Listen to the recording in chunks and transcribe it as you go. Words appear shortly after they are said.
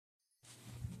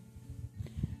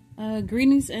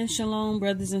Greetings and shalom,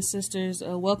 brothers and sisters.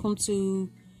 Welcome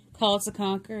to Call to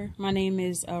Conquer. My name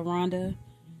is Rhonda,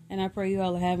 and I pray you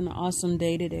all are having an awesome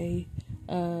day today.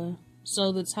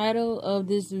 So the title of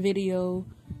this video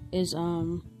is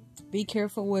Be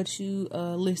Careful What You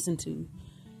Listen to.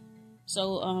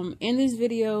 So in this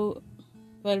video,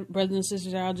 brothers and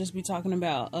sisters, I'll just be talking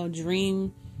about a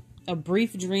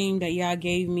brief dream that y'all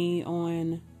gave me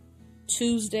on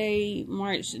Tuesday,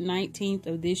 March 19th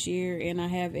of this year, and I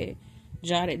have it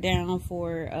jotted down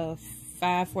for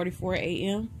 5:44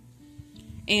 a.m.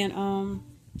 And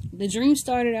the dream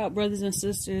started out, brothers and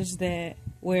sisters, that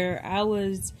where I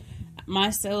was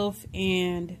myself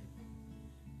and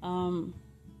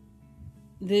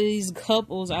these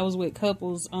couples, I was with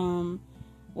couples,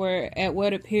 were at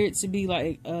what appeared to be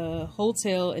like a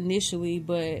hotel initially,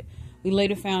 but we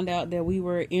later found out that we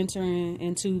were entering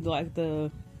into like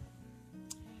the,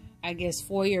 I guess,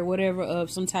 foyer or whatever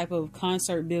of some type of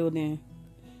concert building,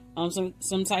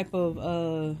 some type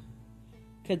of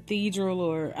cathedral,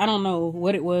 or I don't know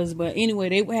what it was, but anyway,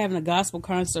 they were having a gospel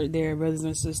concert there, brothers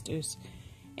and sisters.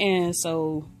 And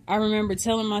so I remember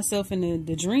telling myself in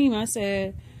the dream, I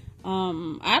said,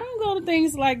 I don't go to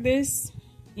things like this,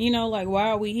 like, why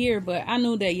are we here? But I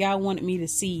knew that y'all wanted me to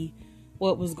see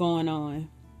what was going on.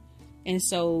 And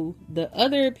so the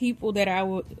other people that I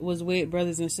was with,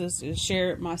 brothers and sisters,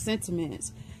 shared my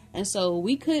sentiments. And so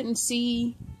we couldn't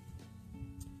see,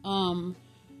 from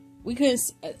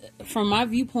my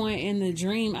viewpoint in the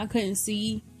dream, I couldn't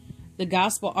see the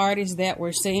gospel artists that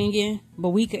were singing, but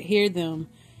we could hear them.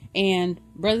 And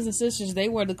brothers and sisters, they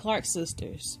were the Clark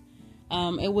sisters.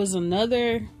 It was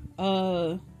another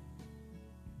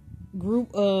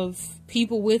group of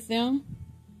people with them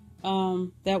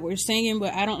that were singing,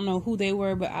 but I don't know who they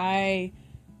were, but I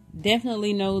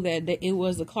definitely know that it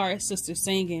was the Clark sisters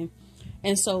singing.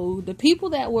 And so the people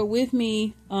that were with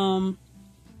me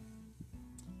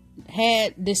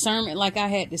had discernment like I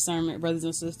had discernment, brothers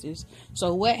and sisters.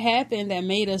 So what happened that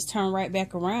made us turn right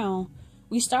back around,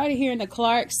 we started hearing the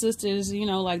Clark sisters,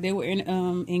 like they were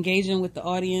engaging with the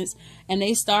audience, and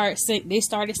they started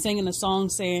singing a song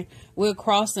saying, we're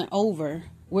crossing over,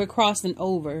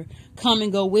 come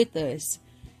and go with us.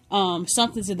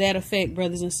 Something to that effect,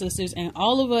 brothers and sisters. And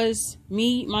all of us,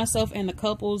 me, myself, and the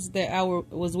couples that I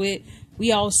was with,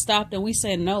 we all stopped and we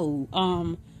said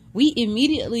no. We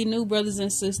immediately knew, brothers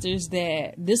and sisters,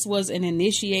 that this was an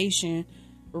initiation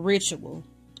ritual.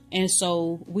 And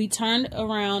so we turned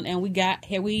around and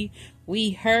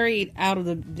we hurried out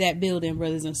of that building,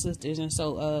 brothers and sisters. And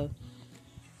so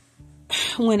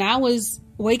when I was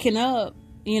waking up,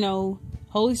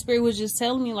 Holy Spirit was just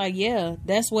telling me, like, yeah,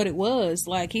 that's what it was.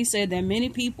 Like, he said that many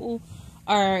people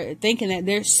are thinking that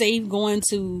they're safe going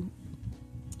to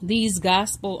these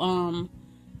gospel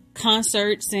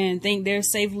concerts and think they're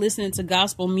safe listening to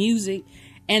gospel music.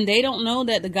 And they don't know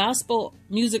that the gospel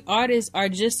music artists are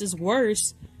just as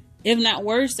worse, if not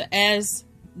worse, as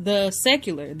the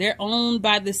secular. They're owned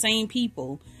by the same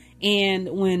people. And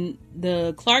when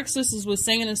the Clark sisters was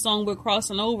singing a song, we're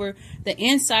crossing over, the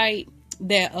insight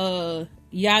that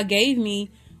y'all gave me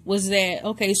was that,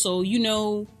 okay, so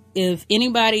if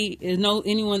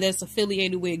anyone that's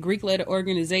affiliated with Greek letter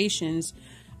organizations,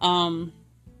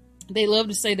 they love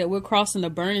to say that we're crossing the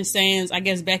burning sands, I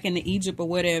guess back into Egypt or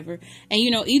whatever. And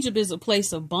Egypt is a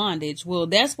place of bondage. Well,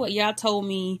 that's what y'all told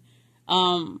me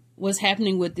was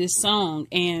happening with this song.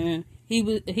 And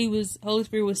Holy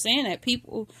Spirit was saying that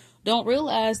people don't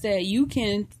realize that you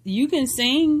can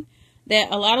sing,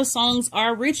 that a lot of songs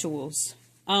are rituals.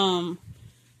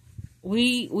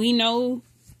 We know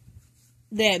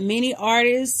that many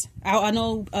artists, I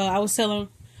know, I was telling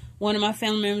one of my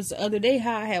family members the other day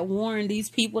how I had warned these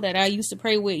people that I used to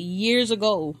pray with years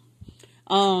ago,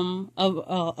 of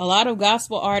a lot of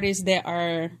gospel artists that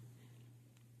are,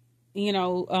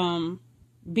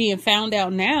 being found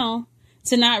out now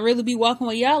to not really be walking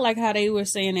with y'all, like how they were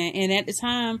saying that. And at the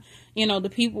time, the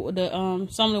people,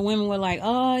 some of the women were like,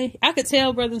 oh, I could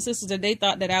tell, brothers and sisters, that they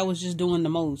thought that I was just doing the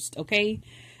most. Okay.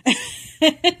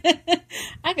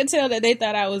 I could tell that they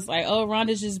thought I was like, oh,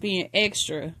 Rhonda's just being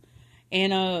extra.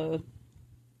 And,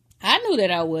 I knew that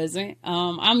I wasn't.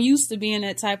 I'm used to being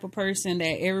that type of person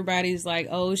that everybody's like,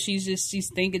 oh,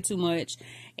 she's thinking too much.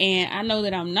 And I know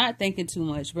that I'm not thinking too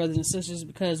much, brothers and sisters,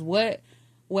 because what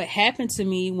happened to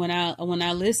me when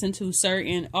I listened to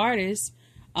certain artists,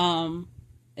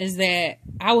 is that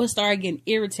I would start getting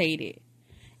irritated.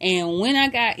 And when I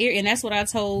got and that's what I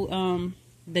told,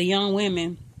 the young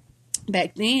women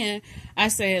back then. I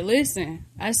said, listen,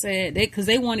 because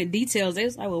they wanted details. They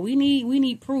was like, well, we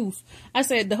need proof. I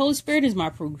said, the Holy Spirit is my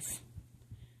proof.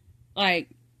 Like,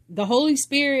 the Holy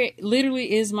Spirit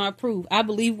literally is my proof. I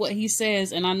believe what he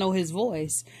says and I know his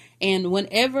voice. And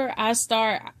whenever I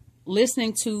start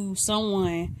listening to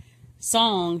someone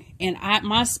song and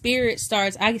my spirit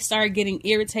starts, I start getting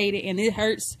irritated and it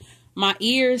hurts my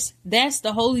ears. That's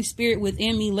the Holy Spirit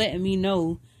within me letting me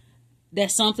know that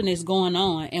something is going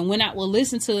on. And when I will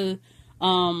listen to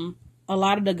a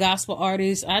lot of the gospel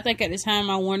artists, I think at the time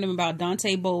I warned them about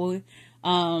Dante Bowie.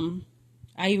 I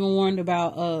even warned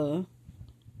about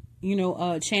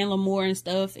Chandler Moore and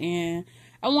stuff, and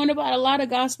I warned about a lot of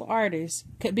gospel artists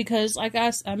because, like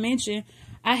I mentioned,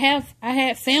 I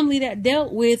had family that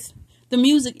dealt with the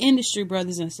music industry,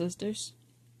 brothers and sisters,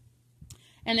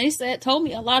 and they told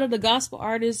me a lot of the gospel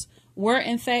artists were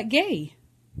in fact gay.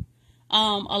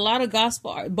 A lot of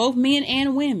gospel, both men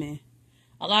and women,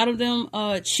 a lot of them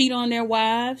cheat on their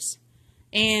wives,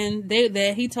 and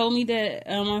he told me that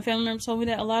my family member told me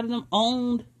that a lot of them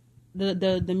owned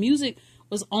the music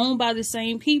was owned by the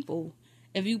same people.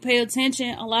 If you pay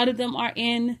attention, a lot of them are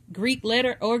in Greek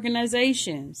letter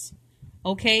organizations.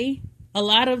 Okay, a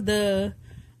lot of the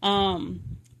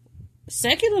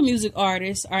secular music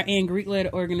artists are in Greek letter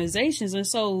organizations, and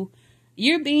so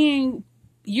you're being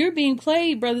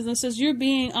played, brothers and sisters. You're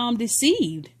being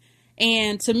deceived.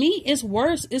 And to me, it's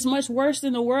worse. It's much worse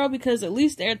than the world, because at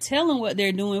least they're telling what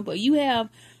they're doing. But you have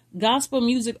gospel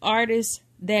music artists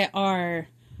that are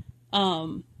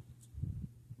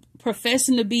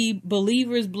professing to be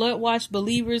believers, blood washed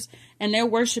believers, and they're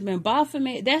worshiping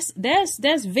Baphomet.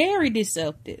 That's very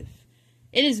deceptive.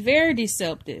 It is very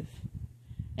deceptive.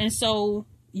 And so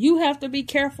you have to be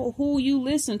careful who you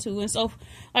listen to. And so,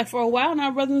 like, for a while now,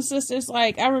 brothers and sisters,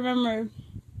 like, I remember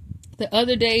the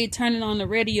other day turning on the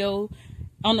radio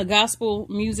on the gospel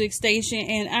music station,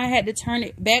 and I had to turn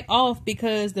it back off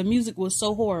because the music was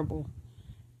so horrible.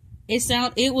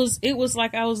 It was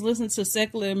like I was listening to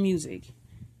secular music.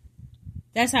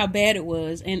 That's how bad it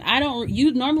was. And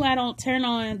normally I don't turn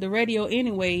on the radio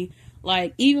anyway.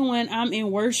 Like, even when I'm in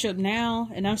worship now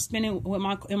and I'm spending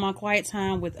in my quiet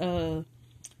time with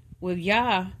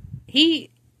Yah,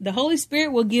 the Holy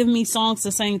Spirit will give me songs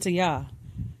to sing to Yah.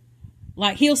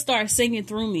 Like, he'll start singing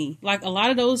through me. Like, a lot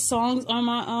of those songs on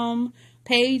my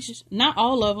page, not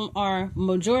all of them are,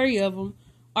 majority of them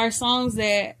are songs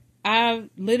that I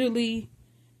literally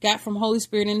got from Holy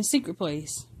Spirit in the secret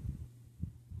place.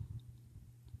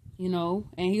 And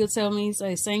he'll tell me,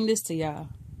 say, sing this to y'all.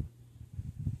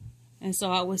 And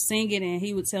so I would sing it, and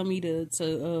he would tell me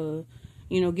to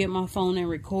get my phone and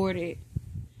record it,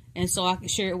 and so I could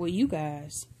share it with you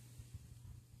guys.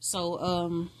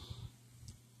 So,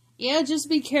 yeah, just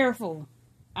be careful.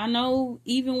 I know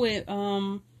even with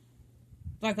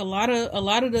like a lot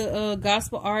of the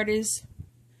gospel artists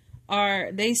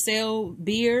they sell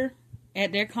beer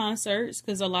at their concerts,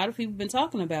 because a lot of people have been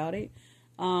talking about it.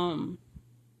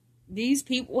 These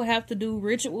people have to do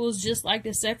rituals just like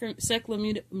the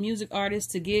secular music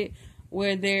artists to get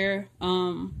where they're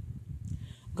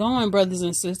going, brothers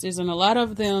and sisters. And a lot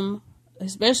of them,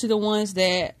 especially the ones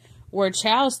that were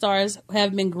child stars,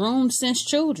 have been groomed since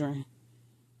children.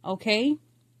 Okay?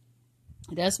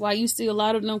 That's why you see a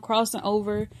lot of them crossing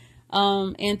over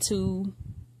into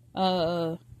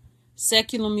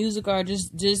secular music, or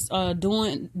just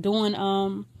doing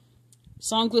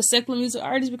songs with secular music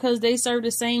artists, because they serve the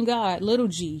same God, little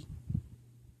g.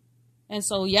 And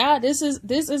so, yeah, this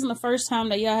isn't the first time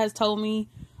that y'all has told me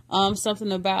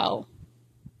something about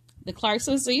the Clark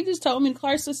sisters. You just told me the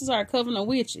Clark sisters are a coven of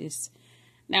witches.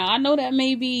 Now, I know that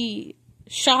may be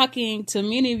shocking to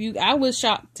many of you. I was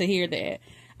shocked to hear that.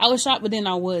 I was shocked, but then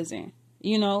I wasn't.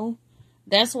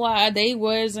 That's why they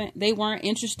weren't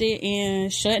interested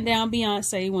in shutting down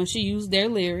Beyonce when she used their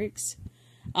lyrics.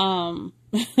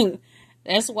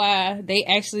 That's why they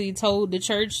actually told the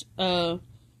church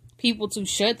people to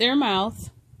shut their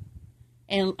mouth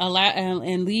and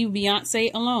leave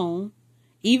Beyonce alone,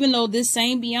 even though this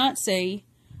same Beyonce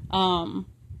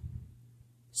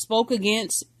spoke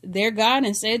against their God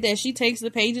and said that she takes the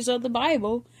pages of the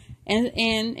Bible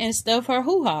and stuff her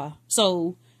hoo-ha.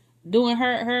 So doing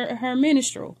her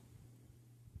minstrel.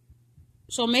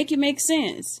 So make it make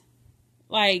sense.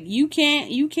 Like, you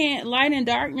can't light and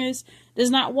darkness does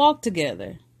not walk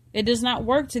together. It does not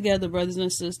work together, brothers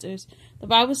and sisters. The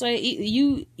Bible says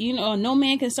no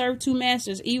man can serve two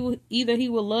masters. Either he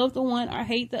will love the one or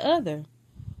hate the other.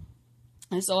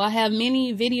 And so I have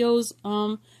many videos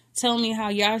telling me how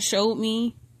y'all showed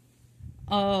me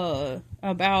about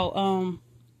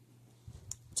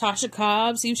Tasha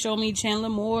Cobbs. He showed me Chandler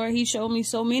Moore. He showed me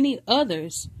so many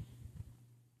others.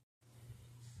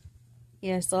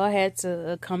 Yeah, so I had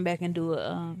to come back and do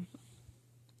a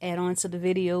add on to the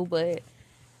video, but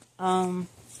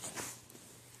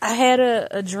I had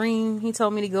a dream. He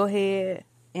told me to go ahead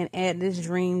and add this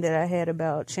dream that I had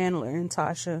about Chandler and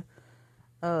Tasha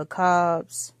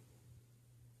Cobbs.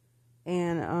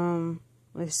 And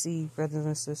let's see, brothers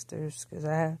and sisters, because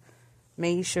I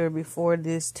made sure before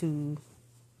this to,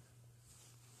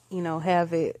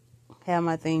 have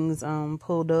my things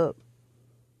pulled up.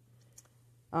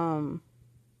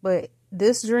 But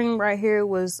this dream right here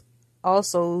was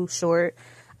also short.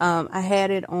 I had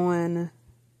it on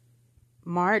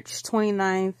March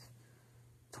 29th,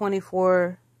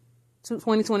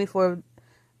 2024,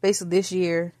 basically this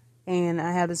year, and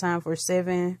I have the time for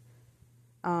 7:08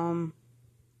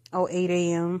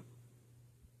 a.m.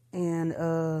 and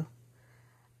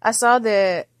I saw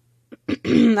that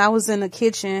I was in the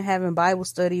kitchen having Bible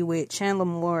study with Chandler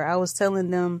Moore. I was telling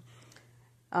them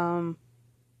Tasha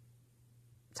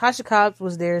Cobbs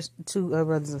was there too,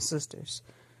 brothers and sisters,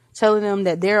 telling them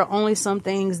that there are only some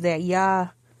things that Yah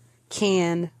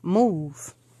can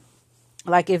move.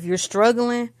 Like if you're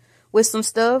struggling with some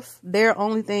stuff, there are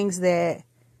only things that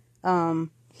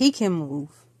he can move.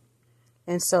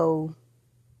 And so,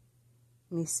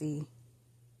 let me see.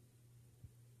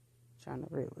 Trying to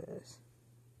read this.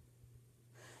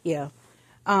 Yeah.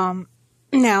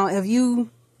 Now, if you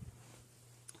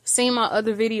seen my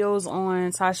other videos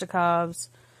on Tasha Cobbs,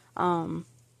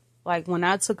 like when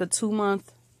I took a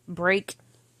 2-month break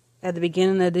at the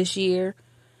beginning of this year,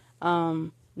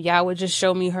 y'all would just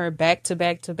show me her back to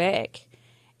back to back.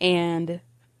 And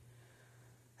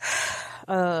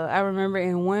I remember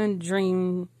in one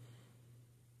dream,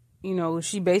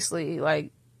 she basically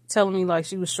like telling me like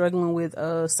she was struggling with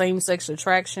same-sex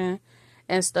attraction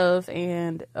and stuff.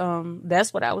 And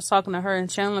that's what I was talking to her and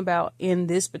Chandler about in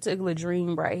this particular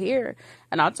dream right here.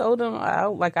 And I told them, I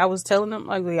was telling them,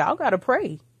 like, well, y'all gotta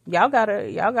pray, y'all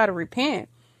gotta repent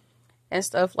and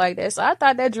stuff like that. So I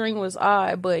thought that dream was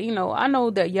odd, but I know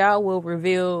that y'all will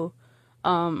reveal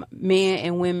men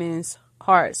and women's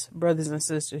hearts, brothers and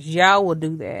sisters. Y'all will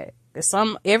do that.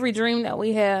 Every dream that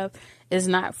we have is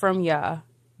not from Yah,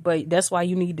 but that's why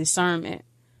you need discernment.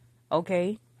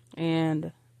 Okay?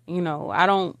 And I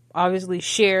don't obviously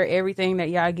share everything that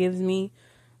Yah gives me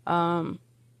to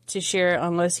share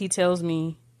unless he tells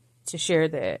me to share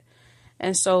that.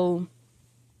 And so,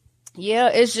 yeah,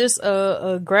 it's just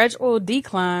a gradual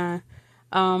decline,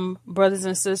 brothers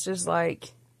and sisters.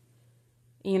 Like,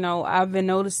 I've been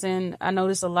noticing, I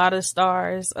noticed a lot of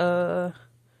stars,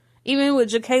 even with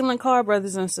Jacqueline Carr,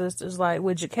 brothers and sisters, like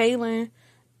with Jacqueline,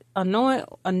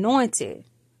 anointed,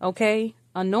 okay?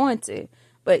 Anointed.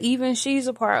 But even she's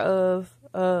a part of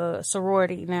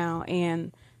sorority now.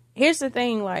 And here's the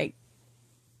thing, like,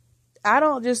 I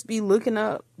don't just be looking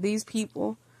up these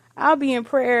people. I'll be in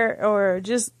prayer or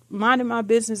just minding my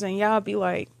business, and y'all be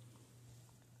like,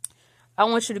 I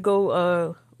want you to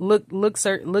go look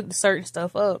certain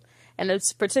stuff up. And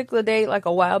this particular day, like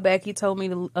a while back, he told me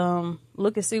to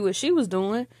look and see what she was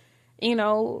doing.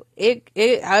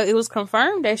 It was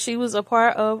confirmed that she was a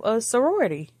part of a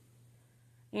sorority.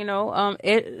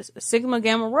 Sigma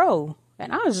Gamma Rho.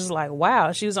 And I was just like,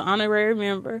 wow, she was an honorary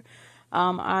member.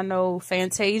 I know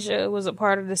Fantasia was a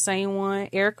part of the same one.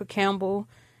 Erica Campbell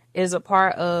is a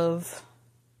part of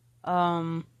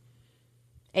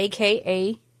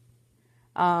AKA.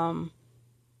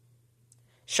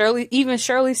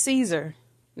 Shirley Caesar.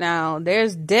 Now,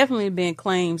 there's definitely been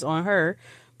claims on her,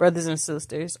 brothers and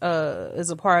sisters, is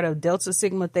a part of Delta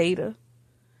Sigma Theta.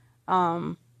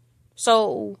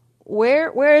 So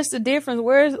where is the difference?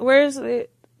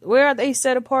 Where are they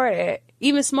set apart at?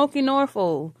 Even Smokey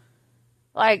Norfolk.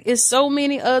 Like, it's so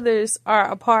many others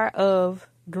are a part of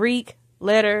Greek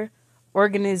letter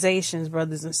organizations,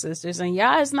 brothers and sisters, and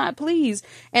Yah is not pleased.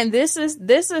 And this is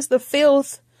the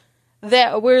filth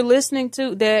that we're listening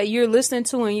to, that you're listening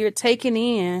to and you're taking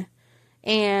in.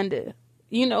 And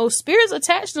spirits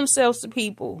attach themselves to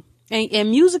people,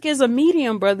 and music is a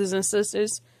medium, brothers and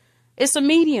sisters. It's a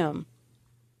medium.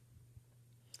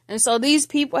 And so these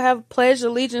people have pledged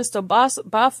allegiance to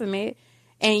Baphomet,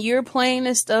 and you're playing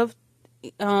this stuff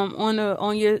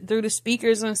on your through the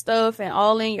speakers and stuff, and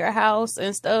all in your house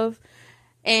and stuff.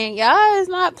 And Yah is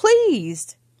not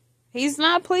pleased. He's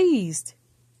not pleased.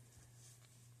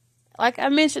 Like I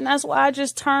mentioned, that's why I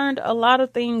just turned a lot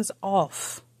of things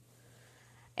off.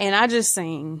 And I just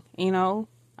sing, Y'all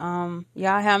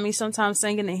have me sometimes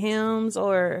singing the hymns,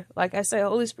 or like I said,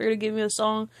 Holy Spirit will give me a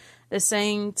song to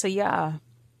sing to Yah.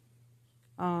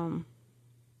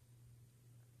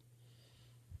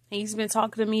 He's been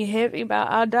talking to me heavy about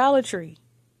idolatry.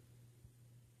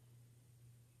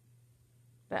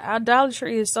 The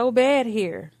idolatry is so bad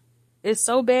here. It's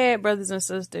so bad, brothers and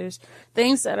sisters.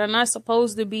 Things that are not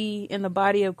supposed to be in the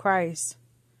body of Christ.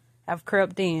 have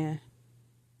crept in.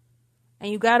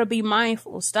 And you got to be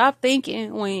mindful. Stop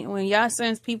thinking when y'all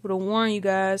sends people to warn you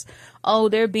guys, oh,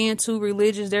 they're being too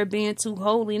religious, they're being too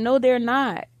holy. No, they're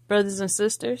not, brothers and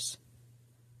sisters.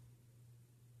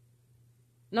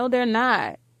 No, they're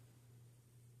not.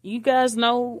 You guys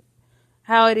know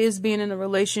how it is being in a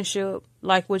relationship,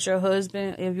 like with your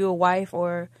husband, if you're a wife,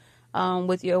 or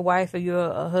with your wife if you're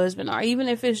a husband, or even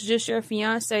if it's just your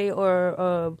fiance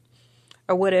or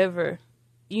whatever.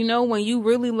 You know, when you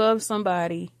really love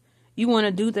somebody, you want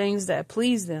to do things that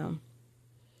please them.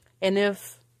 And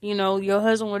if, you know, your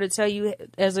husband were to tell you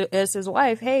as his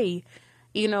wife, hey,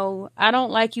 you know, I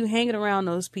don't like you hanging around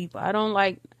those people. I don't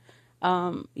like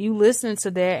you listen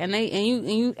to that, and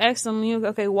you ask them,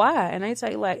 okay, why? And they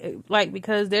say like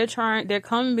because they're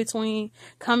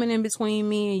coming in between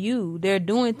me and you. They're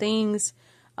doing things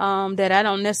that I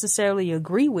don't necessarily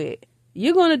agree with.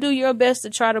 You're going to do your best to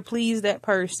try to please that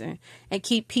person and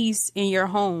keep peace in your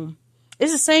home.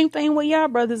 It's the same thing with y'all,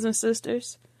 brothers and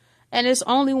sisters. And it's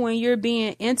only when you're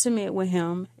being intimate with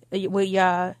him, with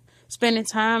y'all, spending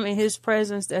time in his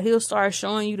presence, that he'll start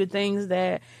showing you the things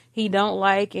that he don't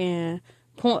like, and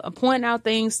point out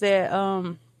things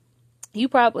that you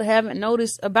probably haven't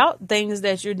noticed about things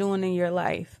that you're doing in your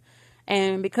life.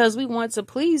 And because we want to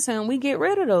please him, we get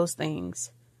rid of those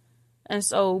things. And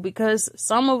so because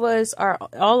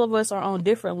all of us are on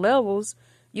different levels,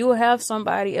 you will have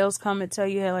somebody else come and tell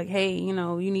you, like, hey, you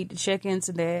know, you need to check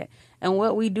into that. And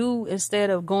what we do, instead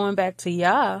of going back to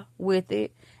Yah with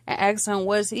it and asking him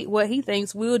what he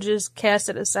thinks, we'll just cast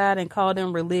it aside and call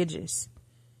them religious.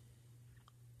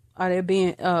 Are they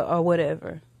being or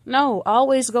whatever? No,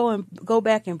 always go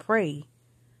back and pray.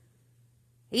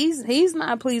 He's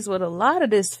not pleased with a lot of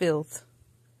this filthy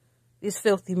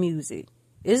music.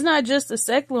 It's not just the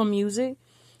secular music,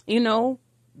 you know.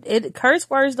 Curse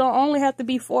words don't only have to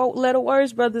be 4-letter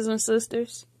words, brothers and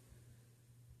sisters.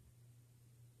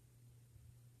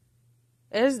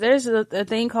 There's a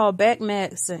thing called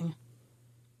backmasking.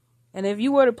 And if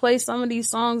you were to play some of these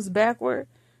songs backward,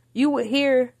 you would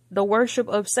hear the worship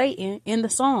of Satan in the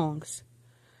songs.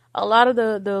 A lot of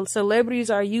the celebrities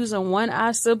are using one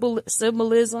eye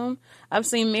symbolism. I've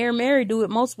seen Mary do it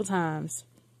multiple times.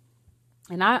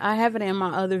 And I have it in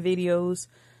my other videos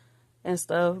and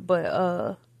stuff.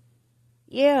 But,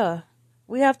 yeah,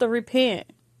 we have to repent.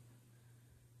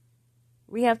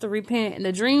 We have to repent. And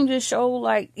the dream just showed,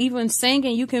 like, even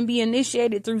singing, you can be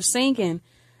initiated through singing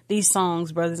these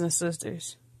songs, brothers and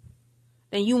sisters.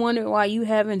 And you wonder why you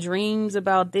having dreams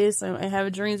about this and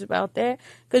having dreams about that.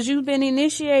 Because you've been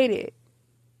initiated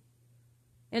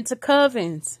into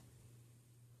covens,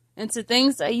 into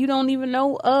things that you don't even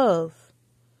know of.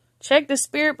 Check the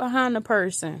spirit behind the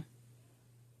person.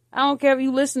 I don't care if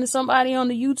you listen to somebody on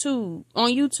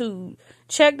YouTube.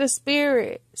 Check the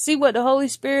spirit. See what the Holy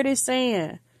Spirit is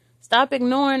saying. Stop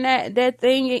ignoring that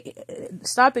thing.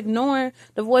 Stop ignoring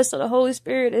the voice of the Holy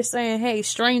Spirit that's saying, hey,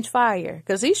 strange fire.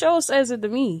 Because he sure says it to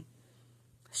me.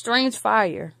 Strange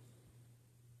fire.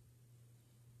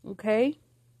 Okay?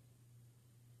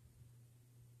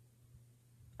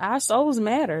 Our souls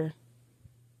matter.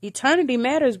 Eternity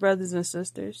matters, brothers and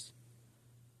sisters.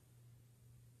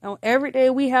 And every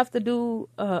day we have to do,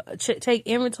 take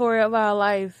inventory of our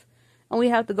life, and we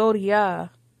have to go to Yah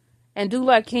and do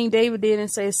like King David did and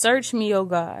say, search me, O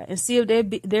God, and see if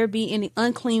there be any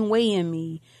unclean way in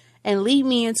me, and lead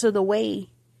me into the way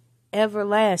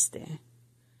everlasting.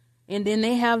 And then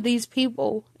they have these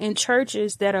people in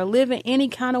churches that are living any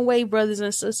kind of way, brothers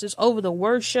and sisters, over the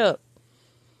worship.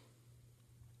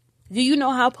 Do you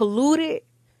know how polluted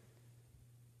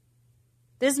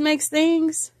this makes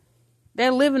things?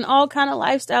 They're living all kind of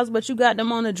lifestyles, but you got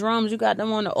them on the drums, you got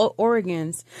them on the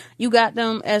organs, you got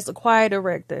them as the choir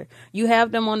director, you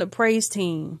have them on the praise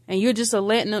team, and you're just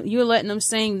letting them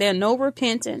sing. There's no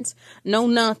repentance, no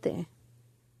nothing.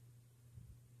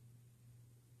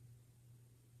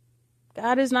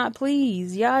 God is not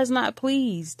pleased. Yah is not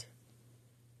pleased.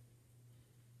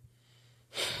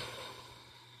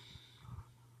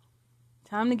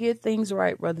 Time to get things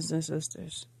right, brothers and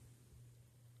sisters.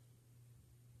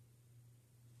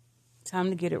 Time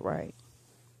to get it right.